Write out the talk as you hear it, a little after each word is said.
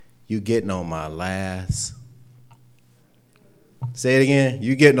You getting on my last. Say it again.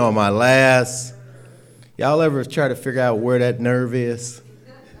 You getting on my last. Y'all ever try to figure out where that nerve is?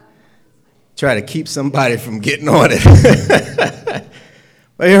 Try to keep somebody from getting on it.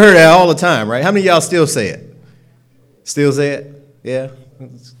 Well, you heard that all the time, right? How many of y'all still say it? Still say it? Yeah?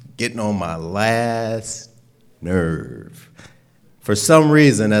 Getting on my last nerve. For some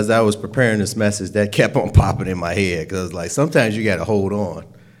reason, as I was preparing this message, that kept on popping in my head. Because it's like, sometimes you got to hold on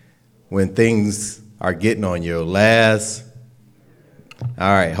when things are getting on your last. All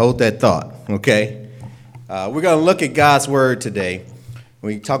right, hold that thought, okay? We're going to look at God's word today.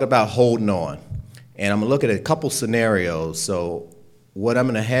 We talk about holding on. And I'm going to look at a couple scenarios. So what I'm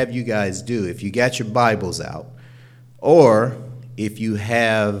going to have you guys do, if you got your Bibles out, or if you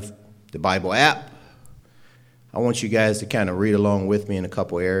have the Bible app, I want you guys to kind of read along with me in a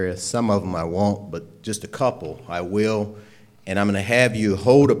couple areas. Some of them I won't, but just a couple I will. And I'm going to have you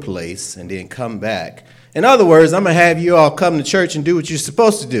hold a place and then come back. In other words, I'm going to have you all come to church and do what you're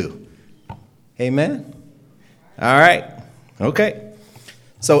supposed to do. Amen? All right. Okay.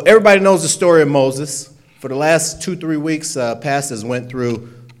 So everybody knows the story of Moses. For the last 2-3 weeks, pastors went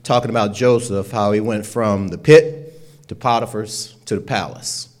through talking about Joseph, how he went from the pit to Potiphar's to the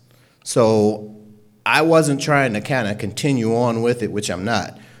palace. So I wasn't trying to kind of continue on with it, which I'm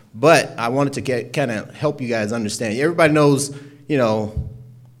not. But I wanted to kind of help you guys understand. Everybody knows,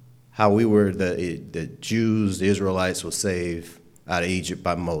 how we were, the Jews, the Israelites were saved out of Egypt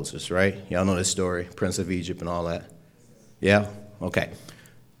by Moses, right? Y'all know this story, Prince of Egypt and all that? Yeah? Okay.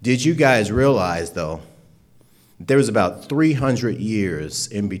 Did you guys realize, though, there was about 300 years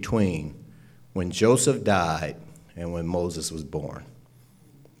in between when Joseph died and when Moses was born?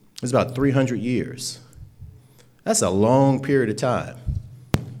 It was about 300 years. That's a long period of time.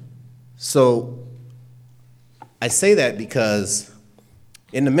 So I say that because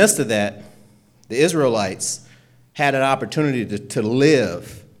in the midst of that, the Israelites had an opportunity to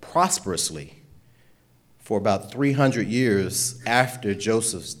live prosperously for about 300 years after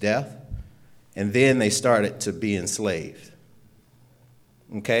Joseph's death. And then they started to be enslaved.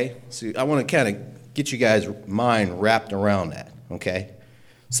 Okay? So I want to kind of get you guys' mind wrapped around that. Okay?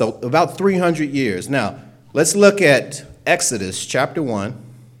 So about 300 years. Now, let's look at Exodus chapter 1,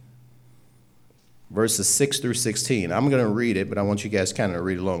 verses 6 through 16. I'm going to read it, but I want you guys kind of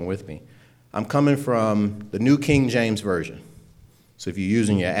read along with me. I'm coming from the New King James Version. So if you're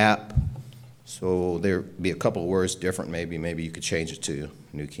using your app, so there'll be a couple of words different maybe. Maybe you could change it to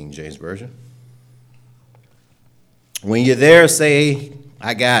New King James Version. When you're there, say,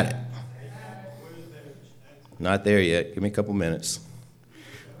 I got it. Not there yet. Give me a couple minutes.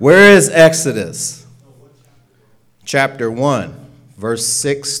 Where is Exodus? Chapter 1, verse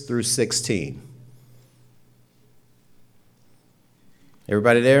 6 through 16.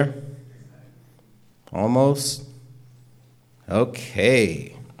 Everybody there? Almost?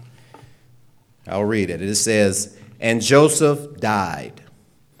 Okay. I'll read it. It says, and Joseph died,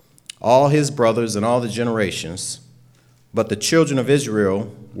 all his brothers and all the generations. But the children of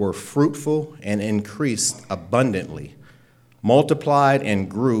Israel were fruitful and increased abundantly, multiplied and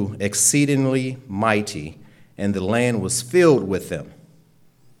grew exceedingly mighty, and the land was filled with them.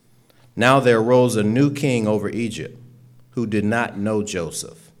 Now there arose a new king over Egypt, who did not know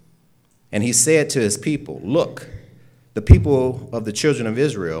Joseph. And he said to his people, look, the people of the children of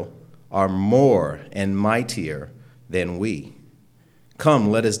Israel are more and mightier than we. Come,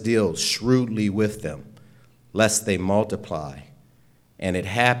 let us deal shrewdly with them, lest they multiply. And it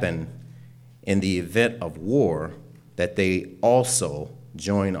happened in the event of war that they also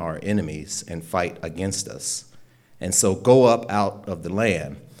join our enemies and fight against us, and so go up out of the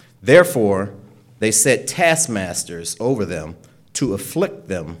land. Therefore, they set taskmasters over them to afflict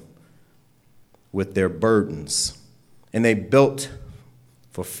them with their burdens. And they built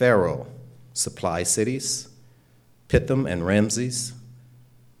for Pharaoh supply cities, Pithom and Ramses.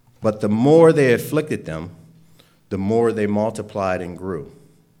 But the more they afflicted them, the more they multiplied and grew.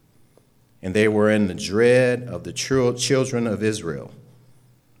 And they were in the dread of the children of Israel.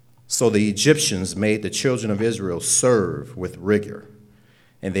 So the Egyptians made the children of Israel serve with rigor,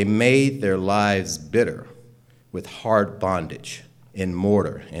 and they made their lives bitter with hard bondage in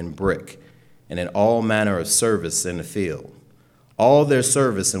mortar and brick, and in all manner of service in the field. All their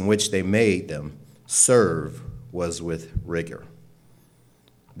service in which they made them serve was with rigor.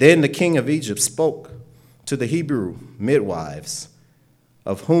 Then the king of Egypt spoke to the Hebrew midwives,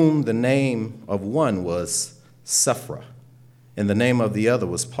 of whom the name of one was Shiphrah, and the name of the other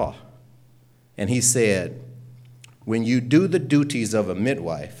was Puah. And he said, when you do the duties of a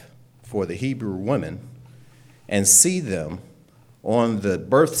midwife for the Hebrew women and see them on the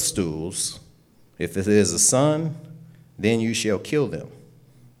birth stools. If it is a son, then you shall kill them.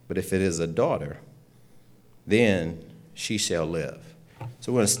 But if it is a daughter, then she shall live.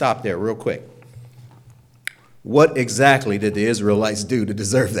 So we're going to stop there real quick. What exactly did the Israelites do to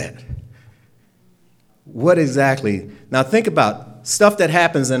deserve that? What exactly? Now think about stuff that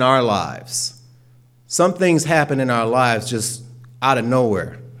happens in our lives. Some things happen in our lives just out of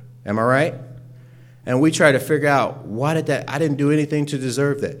nowhere. Am I right? And we try to figure out, why did that? I didn't do anything to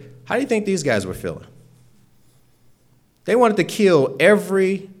deserve that. How do you think these guys were feeling? They wanted to kill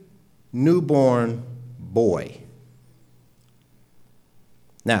every newborn boy.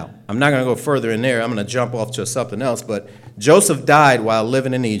 Now, I'm not going to go further in there. I'm going to jump off to something else. But Joseph died while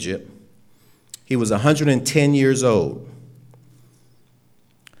living in Egypt. He was 110 years old.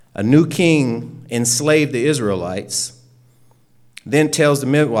 A new king enslaved the Israelites, then tells the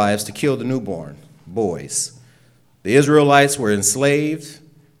midwives to kill the newborn boys. The Israelites were enslaved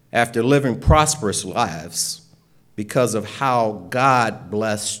after living prosperous lives because of how God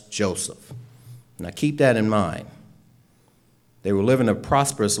blessed Joseph. Now keep that in mind. They were living a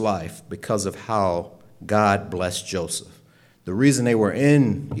prosperous life because of how God blessed Joseph. The reason they were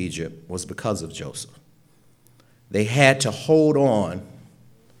in Egypt was because of Joseph. They had to hold on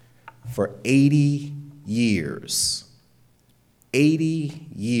for 80 years. 80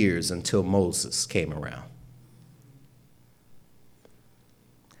 years until Moses came around.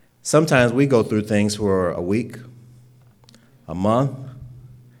 Sometimes we go through things for a week, a month,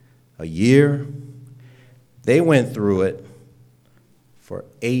 a year. They went through it for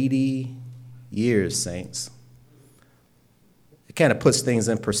 80 years, saints. It kind of puts things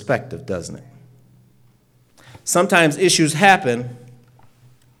in perspective, doesn't it? Sometimes issues happen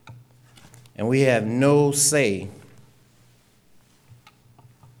and we have no say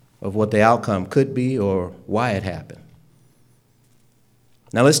of what the outcome could be or why it happened.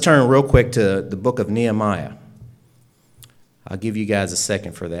 Now let's turn real quick to the book of Nehemiah. I'll give you guys a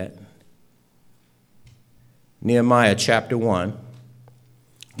second for that. Nehemiah chapter 1.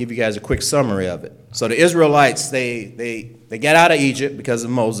 Give you guys a quick summary of it. So the Israelites, they got out of Egypt because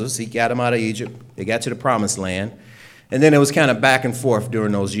of Moses. He got them out of Egypt. They got to the promised land. And then it was kind of back and forth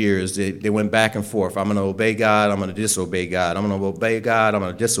during those years. They went back and forth. I'm going to obey God. I'm going to disobey God. I'm going to obey God. I'm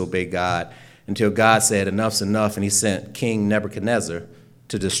going to disobey God. Until God said enough's enough, and he sent King Nebuchadnezzar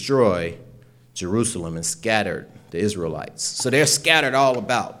to destroy Jerusalem and scattered the Israelites. So they're scattered all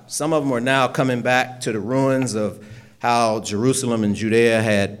about. Some of them are now coming back to the ruins of how Jerusalem and Judea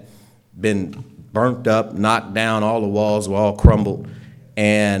had been burnt up, knocked down, all the walls were all crumbled.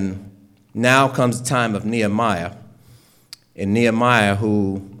 And now comes the time of Nehemiah. And Nehemiah,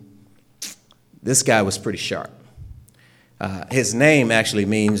 this guy was pretty sharp. His name actually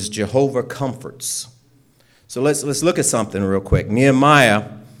means Jehovah comforts. So let's look at something real quick. Nehemiah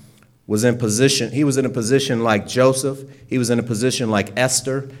was in position. He was in a position like Joseph. He was in a position like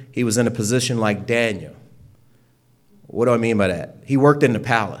Esther. He was in a position like Daniel. What do I mean by that? He worked in the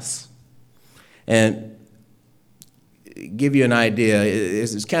palace. And give you an idea,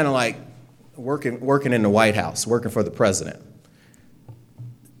 it's kind of like working in the White House, working for the president.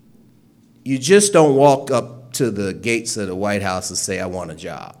 You just don't walk up to the gates of the White House and say, I want a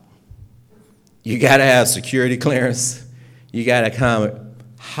job. You got to have security clearance. You got to come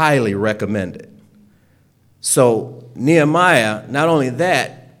highly recommended. So Nehemiah, not only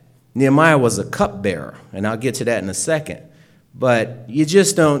that, Nehemiah was a cupbearer, and I'll get to that in a second. But you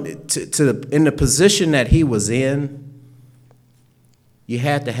just don't, in the position that he was in, you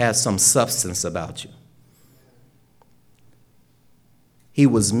had to have some substance about you. He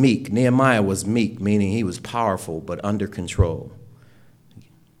was meek. Nehemiah was meek, meaning he was powerful but under control.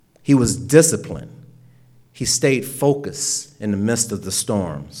 He was disciplined. He stayed focused in the midst of the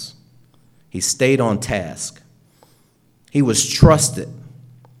storms. He stayed on task. He was trusted.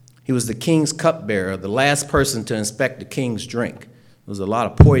 He was the king's cupbearer, the last person to inspect the king's drink. There was a lot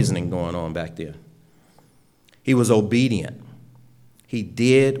of poisoning going on back there. He was obedient. He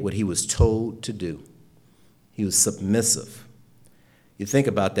did what he was told to do. He was submissive. You think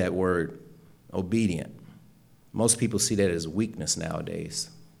about that word, obedient. Most people see that as weakness nowadays.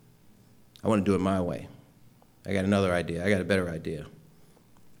 I want to do it my way. I got another idea. I got a better idea.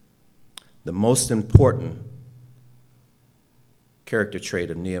 The most important character trait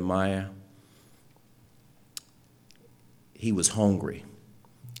of Nehemiah, he was hungry.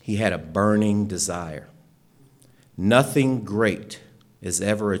 He had a burning desire. Nothing great is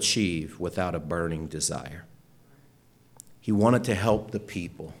ever achieved without a burning desire. He wanted to help the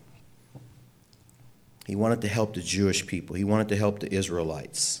people. He wanted to help the Jewish people. He wanted to help the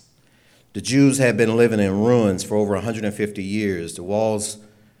Israelites. The Jews had been living in ruins for over 150 years. The walls,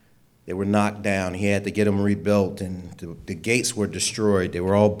 they were knocked down. He had to get them rebuilt, and the gates were destroyed. They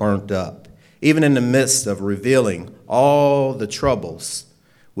were all burnt up. Even in the midst of revealing all the troubles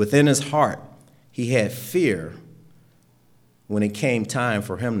within his heart, he had fear when it came time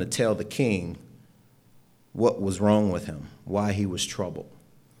for him to tell the king what was wrong with him, why he was troubled.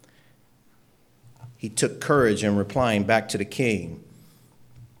 He took courage in replying back to the king.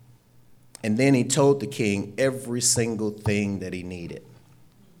 And then he told the king every single thing that he needed,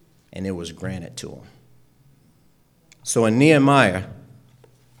 and it was granted to him. So in Nehemiah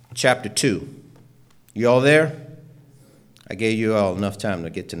chapter 2, you all there? I gave you all enough time to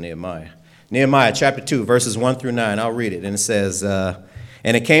get to Nehemiah. Nehemiah chapter 2, verses 1 through 9. I'll read it. And it says,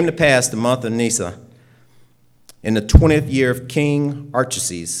 And it came to pass the month of Nisan, in the 20th year of King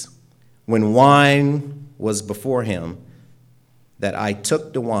Artaxerxes, when wine was before him, that I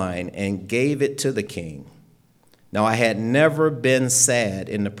took the wine and gave it to the king. Now I had never been sad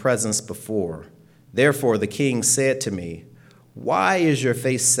in the presence before. Therefore the king said to me, Why is your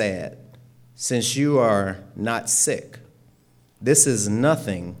face sad, since you are not sick? This is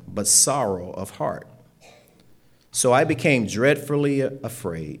nothing but sorrow of heart. So I became dreadfully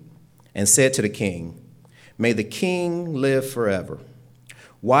afraid and said to the king, May the king live forever.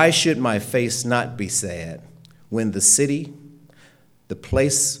 Why should my face not be sad when the city, the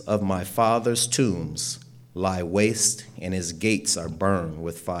place of my father's tombs, lie waste and his gates are burned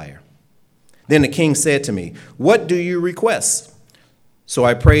with fire? Then the king said to me, What do you request? So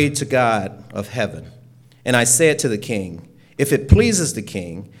I prayed to God of heaven, and I said to the king, If it pleases the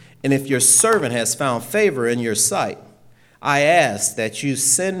king, and if your servant has found favor in your sight, I ask that you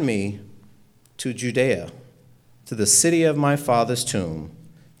send me to Judea, to the city of my father's tomb,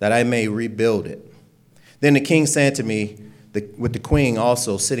 that I may rebuild it. Then the king said to me, with the queen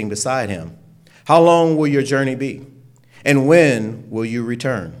also sitting beside him, How long will your journey be? And when will you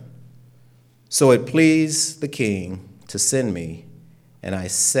return? So it pleased the king to send me, and I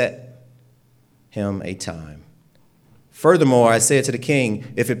set him a time. Furthermore, I said to the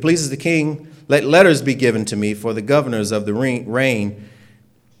king, If it pleases the king, let letters be given to me for the governors of the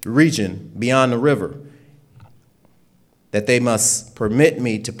region beyond the river, that they must permit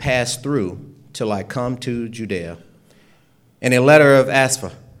me to pass through till I come to Judea. And a letter of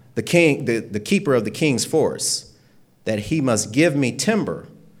Asaph, the king, the keeper of the king's forest, that he must give me timber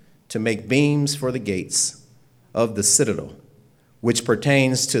to make beams for the gates of the citadel, which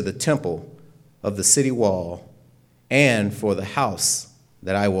pertains to the temple of the city wall, and for the house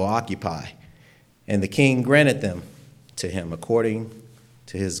that I will occupy. And the king granted them to him according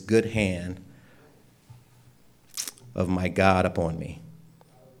to his good hand of my God upon me.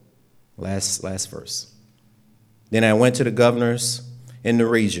 Last verse. Then I went to the governors in the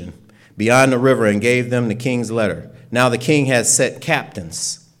region beyond the river and gave them the king's letter. Now the king had set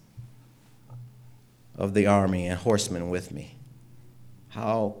captains of the army and horsemen with me.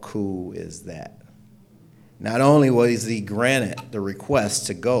 How cool is that? Not only was he granted the request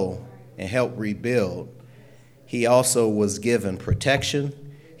to go and help rebuild, he also was given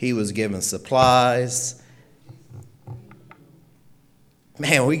protection. He was given supplies.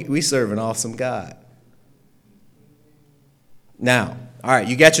 Man, we serve an awesome God. Now, all right,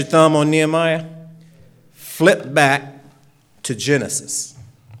 you got your thumb on Nehemiah? Flip back to Genesis.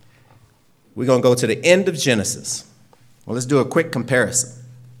 We're going to go to the end of Genesis. Well, let's do a quick comparison.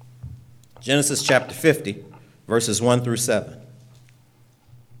 Genesis chapter 50, verses 1 through 7.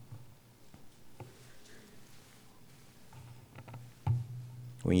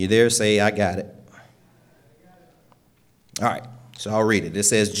 When you're there, say, I got it. All right, so I'll read it. It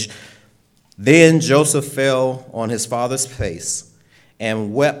says, Then Joseph fell on his father's face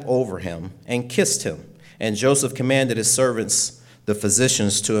and wept over him and kissed him. And Joseph commanded his servants, the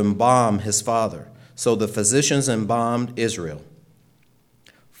physicians, to embalm his father. So the physicians embalmed Israel.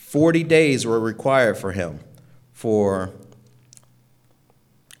 40 days were required for him, for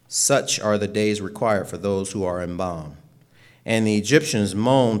such are the days required for those who are embalmed. And the Egyptians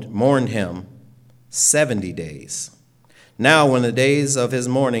mourned him 70 days. Now when the days of his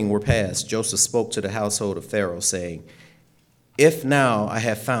mourning were past, Joseph spoke to the household of Pharaoh, saying, If now I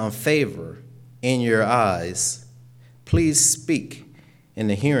have found favor in your eyes, please speak in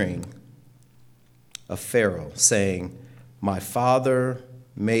the hearing of Pharaoh, saying, My father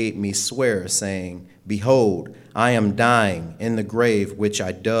made me swear, saying, Behold, I am dying in the grave which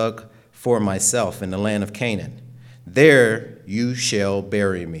I dug for myself in the land of Canaan. There you shall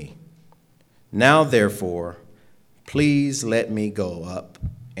bury me. Now, therefore, please let me go up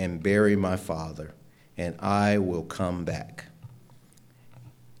and bury my father, and I will come back.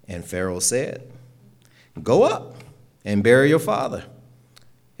 And Pharaoh said, go up and bury your father,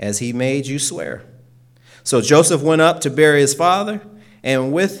 as he made you swear. So Joseph went up to bury his father,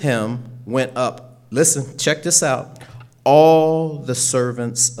 and with him went up, listen, check this out, all the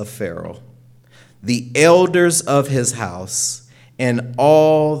servants of Pharaoh, the elders of his house, and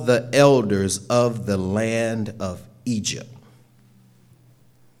all the elders of the land of Egypt.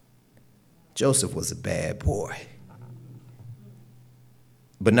 Joseph was a bad boy.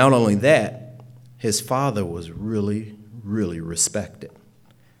 But not only that, his father was really, really respected.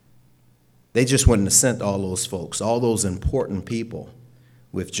 They just wouldn't have sent all those folks, all those important people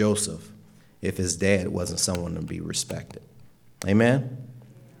with Joseph if his dad wasn't someone to be respected. Amen?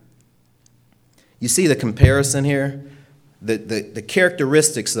 You see the comparison here? The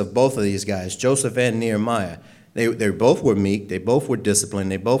characteristics of both of these guys, Joseph and Nehemiah, they both were meek, they both were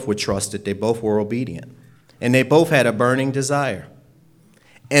disciplined, they both were trusted, they both were obedient. And they both had a burning desire.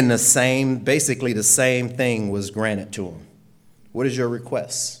 And basically the same thing was granted to them. What is your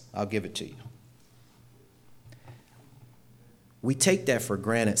request? I'll give it to you. We take that for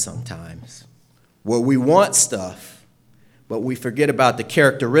granted sometimes, where we want stuff, but we forget about the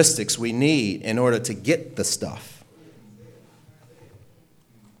characteristics we need in order to get the stuff.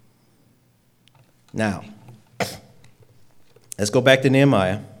 Now, let's go back to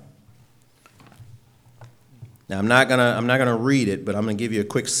Nehemiah. Now, I'm not gonna read it, but I'm gonna give you a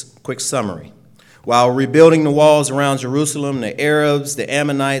quick summary. While rebuilding the walls around Jerusalem, the Arabs, the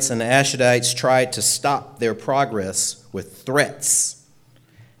Ammonites, and the Ashdodites tried to stop their progress with threats.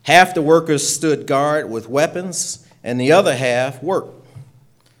 Half the workers stood guard with weapons, and the other half worked.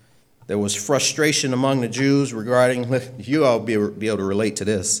 There was frustration among the Jews regarding, you all be able to relate to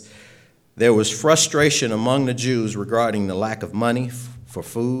this. There was frustration among the Jews regarding the lack of money for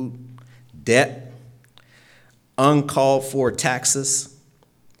food, debt, uncalled for taxes,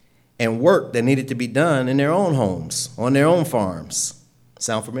 and work that needed to be done in their own homes, on their own farms.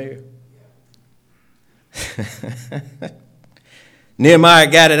 Sound familiar? Nehemiah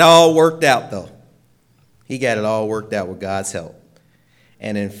got it all worked out, though. He got it all worked out with God's help.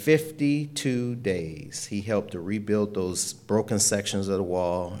 And in 52 days, he helped to rebuild those broken sections of the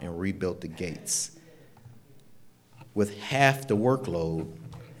wall and rebuilt the gates. With half the workload,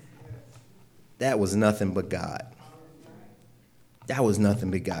 that was nothing but God. That was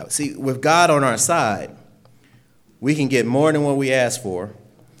nothing but God. See, with God on our side, we can get more than what we ask for.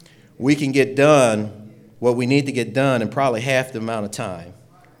 We can get done what we need to get done in probably half the amount of time.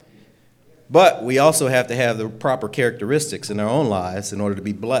 But we also have to have the proper characteristics in our own lives in order to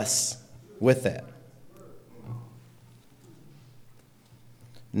be blessed with that.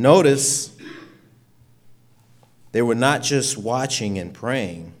 Notice, they were not just watching and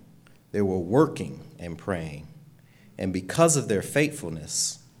praying, they were working and praying. And because of their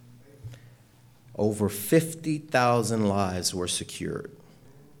faithfulness, over 50,000 lives were secured.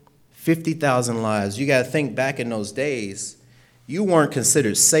 50,000 lives. You got to think back in those days, you weren't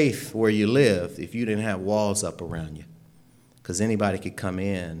considered safe where you lived if you didn't have walls up around you, because anybody could come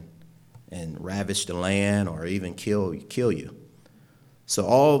in and ravage the land or even kill you. So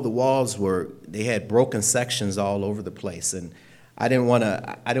all the walls they had broken sections all over the place. And I didn't want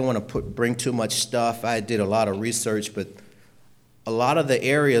to bring too much stuff. I did a lot of research, but a lot of the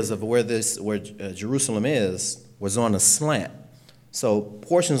areas of where Jerusalem was on a slant. So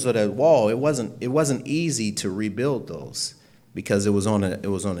portions of that wall, it wasn't easy to rebuild those because it was on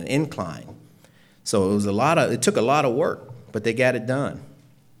an incline. So it took a lot of work, but they got it done.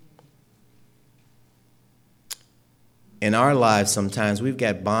 In our lives, sometimes we've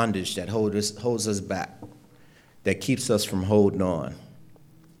got bondage that holds us back, that keeps us from holding on.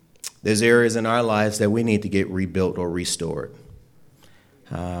 There's areas in our lives that we need to get rebuilt or restored.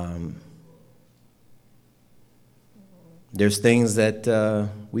 There's things that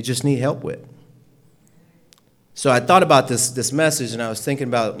we just need help with. So I thought about this message, and I was thinking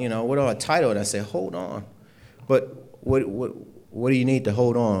about, what do I title it? I said, hold on. But what do you need to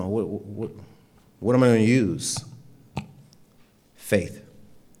hold on? What am I going to use? Faith.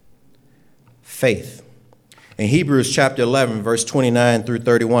 Faith. In Hebrews chapter 11, verse 29 through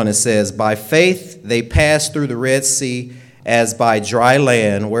 31, it says, by faith they passed through the Red Sea as by dry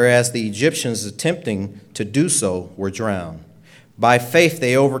land, whereas the Egyptians attempting to do so were drowned. By faith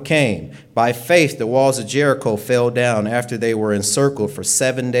they overcame. By faith the walls of Jericho fell down after they were encircled for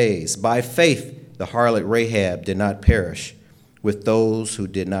 7 days. By faith the harlot Rahab did not perish with those who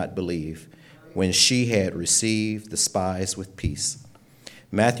did not believe, when she had received the spies with peace.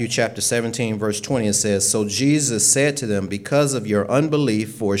 Matthew chapter 17, verse 20, it says, so Jesus said to them, because of your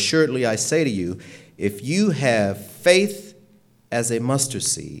unbelief, for assuredly I say to you, if you have faith as a mustard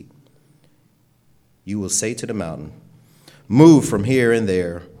seed, You will say to the mountain, move from here and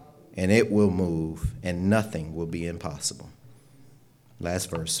there, and it will move, and nothing will be impossible. Last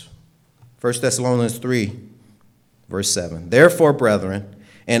verse. 1 Thessalonians 3, verse 7. Therefore, brethren,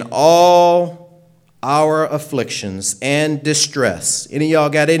 in all our afflictions and distress. Any of y'all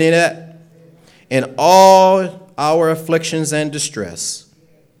got any of that? In all our afflictions and distress,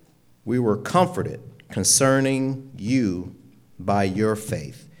 we were comforted concerning you by your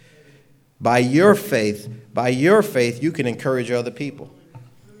faith. By your faith, you can encourage other people.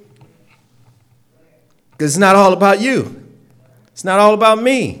 Because it's not all about you. It's not all about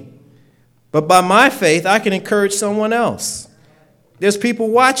me. But by my faith, I can encourage someone else. There's people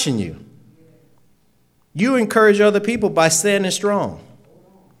watching you. You encourage other people by standing strong,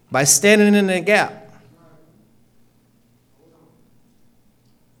 by standing in the gap.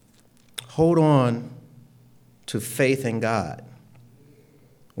 Hold on to faith in God.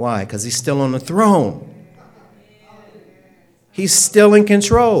 Why? Because he's still on the throne. He's still in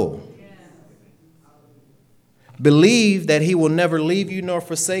control. Believe that he will never leave you nor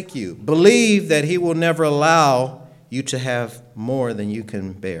forsake you. Believe that he will never allow you to have more than you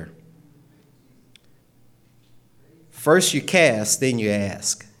can bear. First you cast, then you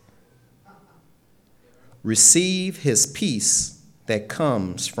ask. Receive his peace that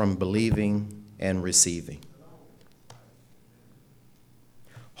comes from believing and receiving.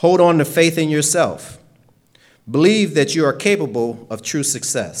 Hold on to faith in yourself. Believe that you are capable of true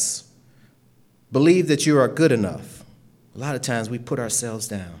success. Believe that you are good enough. A lot of times we put ourselves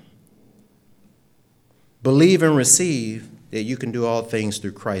down. Believe and receive that you can do all things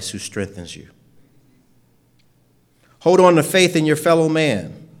through Christ who strengthens you. Hold on to faith in your fellow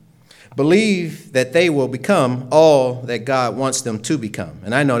man. Believe that they will become all that God wants them to become.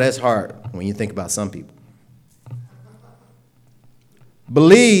 And I know that's hard when you think about some people.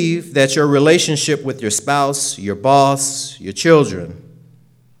 Believe that your relationship with your spouse, your boss, your children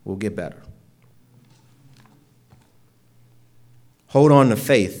will get better. Hold on to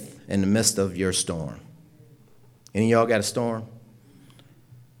faith in the midst of your storm. Any of y'all got a storm?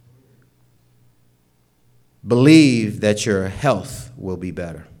 Believe that your health will be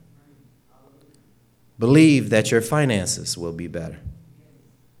better. Believe that your finances will be better.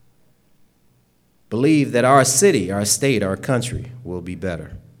 Believe that our city, our state, our country will be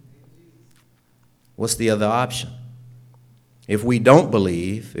better. What's the other option? If we don't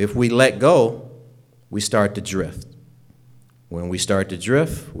believe, if we let go, we start to drift. When we start to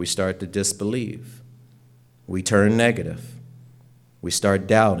drift, we start to disbelieve. We turn negative. We start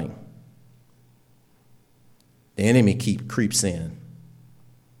doubting. The enemy creeps in.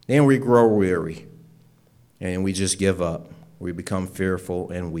 Then we grow weary, and we just give up. We become fearful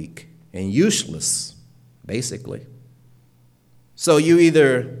and weak and useless, basically. So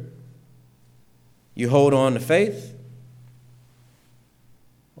you hold on to faith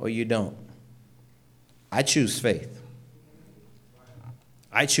or you don't. I choose faith.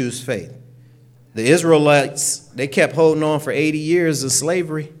 I choose faith. The Israelites, they kept holding on for 80 years of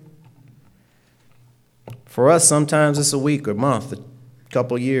slavery. For us, sometimes it's a week, a month, a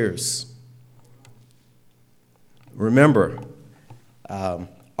couple of years. Remember,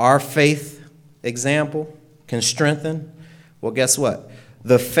 our faith example can strengthen. Well, guess what?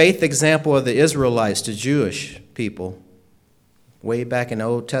 The faith example of the Israelites, the Jewish people, way back in the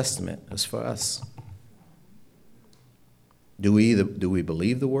Old Testament, is for us. Do we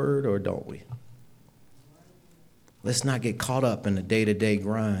believe the word or don't we? Let's not get caught up in the day-to-day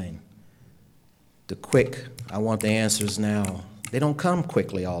grind. The quick, I want the answers now. They don't come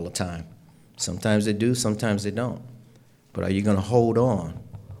quickly all the time. Sometimes they do, sometimes they don't. But are you going to hold on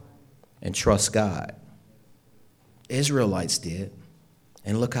and trust God? Israelites did,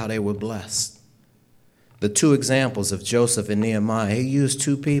 and look how they were blessed. The two examples of Joseph and Nehemiah, he used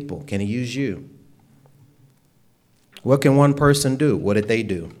two people. Can he use you? What can one person do? What did they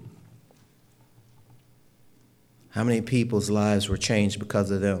do? How many people's lives were changed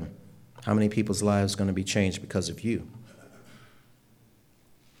because of them? How many people's lives are going to be changed because of you?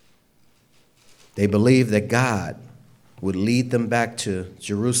 They believed that God would lead them back to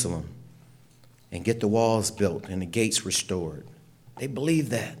Jerusalem and get the walls built and the gates restored. They believed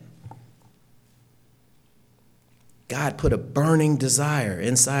that. God put a burning desire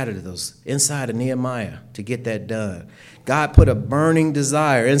inside of Nehemiah to get that done. God put a burning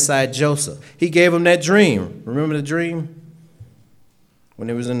desire inside Joseph. He gave him that dream. Remember the dream? When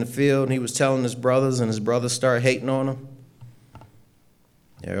he was in the field and he was telling his brothers and his brothers started hating on him.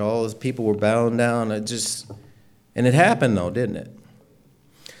 All his people were bowing down. And it happened though, didn't it?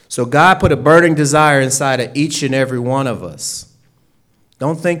 So God put a burning desire inside of each and every one of us.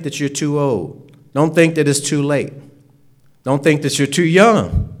 Don't think that you're too old. Don't think that it's too late. Don't think that you're too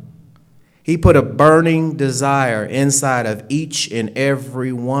young. He put a burning desire inside of each and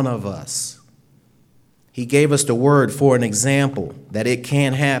every one of us. He gave us the word for an example that it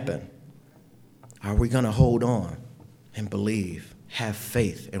can happen. Are we going to hold on and believe, have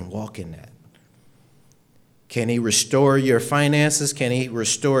faith, and walk in that? Can he restore your finances? Can he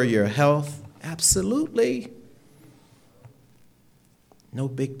restore your health? Absolutely. No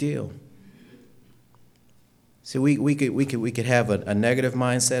big deal. See, we could have a negative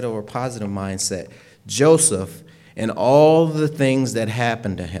mindset or a positive mindset. Joseph and all the things that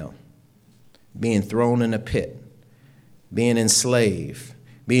happened to him, being thrown in a pit, being enslaved,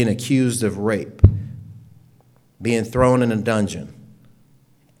 being accused of rape, being thrown in a dungeon,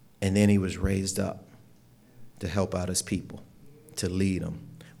 and then he was raised up to help out his people, to lead them.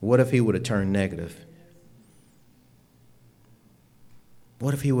 What if he would have turned negative?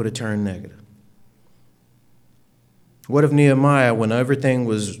 What if he would have turned negative? What if Nehemiah, when everything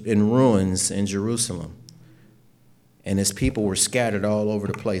was in ruins in Jerusalem and his people were scattered all over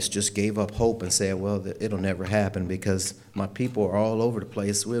the place, just gave up hope and said, well, it'll never happen because my people are all over the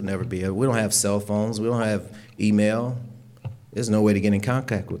place. We'll never be able. We don't have cell phones. We don't have email. There's no way to get in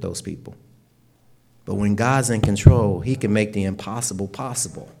contact with those people. But when God's in control, he can make the impossible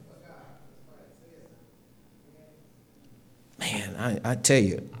possible. Man, I tell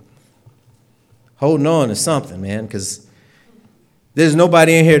you, holding on to something, man, because there's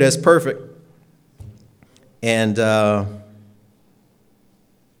nobody in here that's perfect. And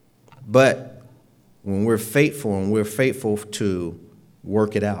but when we're faithful to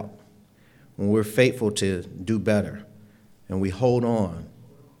work it out, when we're faithful to do better, and we hold on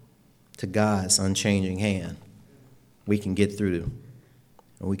to God's unchanging hand, we can get through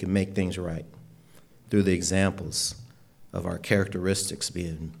and we can make things right through the examples of our characteristics,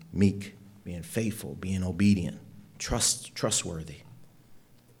 being meek, being faithful, being obedient, trustworthy,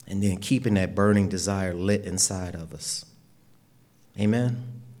 and then keeping that burning desire lit inside of us.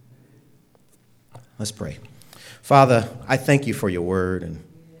 Amen? Let's pray. Father, I thank you for your word and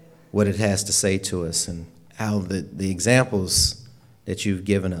what it has to say to us and how the examples that you've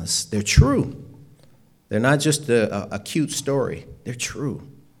given us, they're true. They're not just a cute story. They're true.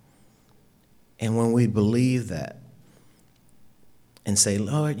 And when we believe that and say,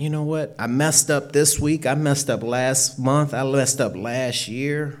 Lord, you know what? I messed up this week. I messed up last month. I messed up last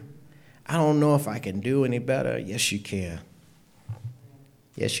year. I don't know if I can do any better. Yes, you can.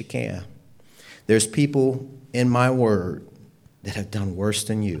 Yes, you can. There's people in my word that have done worse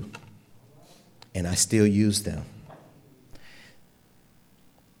than you, and I still use them.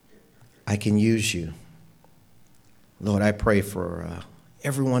 I can use you. Lord, I pray for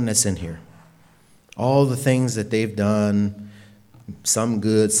everyone that's in here. All the things that they've done, some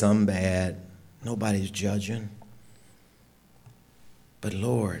good, some bad. Nobody's judging. But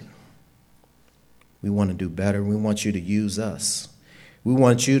Lord, we want to do better. We want you to use us. We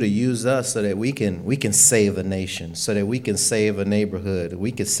want you to use us so that we can save a nation, so that we can save a neighborhood.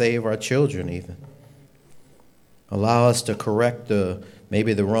 We can save our children even. Allow us to correct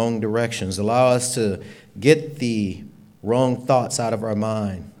maybe the wrong directions. Allow us to get the wrong thoughts out of our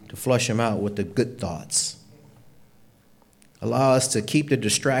mind, to flush them out with the good thoughts. Allow us to keep the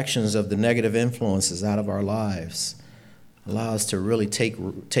distractions of the negative influences out of our lives. Allow us to really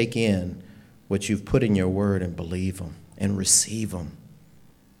take in what you've put in your word and believe them and receive them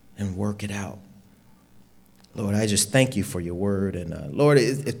and work it out. Lord, I just thank you for your word. And Lord,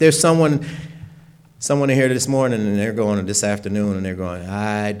 if there's someone in here this morning and they're going this afternoon and they're going,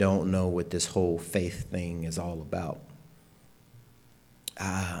 I don't know what this whole faith thing is all about.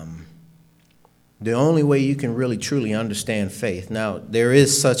 The only way you can really truly understand faith. Now, there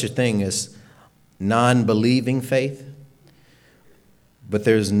is such a thing as non-believing faith, but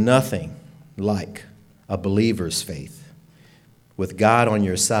there's nothing like a believer's faith. With God on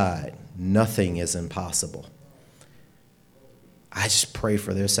your side, nothing is impossible. I just pray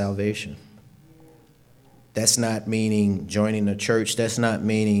for their salvation. That's not meaning joining a church. That's not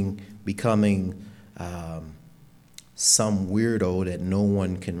meaning becoming some weirdo that no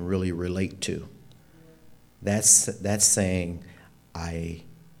one can really relate to. That's saying, I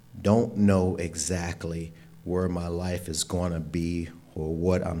don't know exactly where my life is going to be or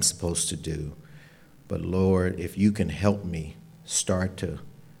what I'm supposed to do. But Lord, if you can help me start to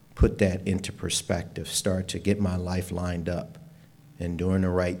put that into perspective, start to get my life lined up and doing the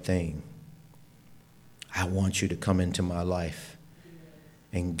right thing, I want you to come into my life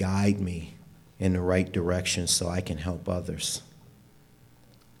and guide me in the right direction so I can help others.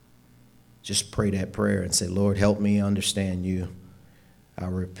 Just pray that prayer and say, Lord, help me understand you. I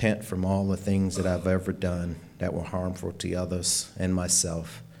repent from all the things that I've ever done that were harmful to others and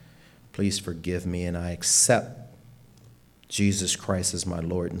myself. Please forgive me, and I accept Jesus Christ as my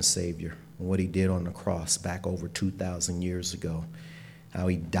Lord and Savior. And what he did on the cross back over 2,000 years ago. How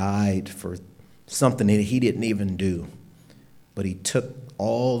he died for something that he didn't even do. But he took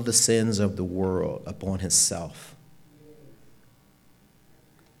all the sins of the world upon himself.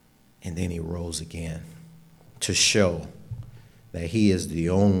 And then he rose again to show that he is the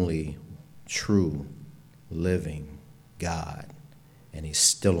only true living God. And he's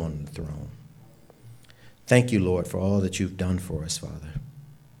still on the throne. Thank you, Lord, for all that you've done for us, Father.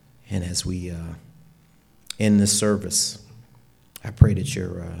 And as we end this service, I pray that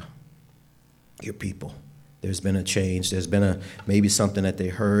your people, there's been a change. There's been maybe something that they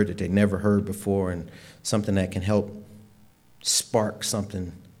heard that they never heard before, and something that can help spark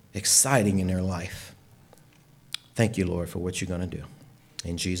something exciting in their life. Thank you, Lord, for what you're going to do.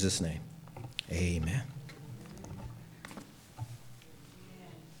 In Jesus' name, amen.